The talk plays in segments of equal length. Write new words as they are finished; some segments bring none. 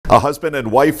A husband and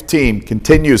wife team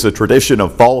continues a tradition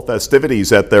of fall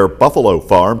festivities at their buffalo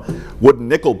farm. Wooden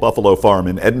Nickel Buffalo Farm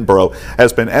in Edinboro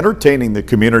has been entertaining the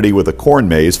community with a corn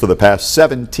maze for the past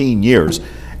 17 years.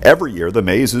 Every year the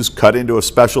maze is cut into a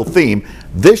special theme.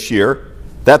 This year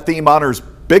that theme honors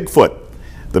Bigfoot.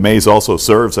 The maze also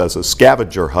serves as a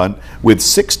scavenger hunt with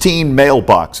 16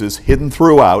 mailboxes hidden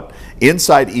throughout.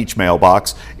 Inside each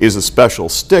mailbox is a special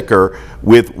sticker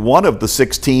with one of the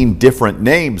 16 different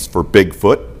names for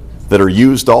Bigfoot that are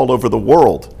used all over the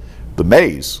world. The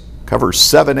maze covers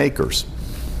 7 acres.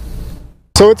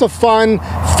 So it's a fun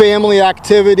family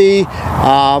activity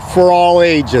for all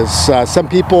ages. Some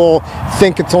people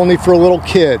think it's only for little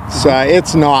kids.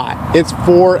 It's not. It's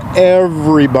for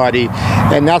everybody.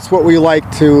 And that's what we like,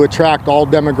 to attract all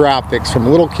demographics, from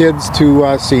little kids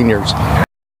to seniors.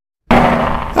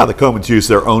 Now the Comans use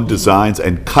their own designs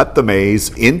and cut the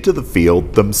maze into the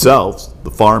field themselves.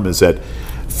 The farm is at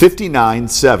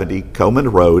 5970 Coman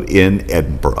Road in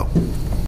Edinboro.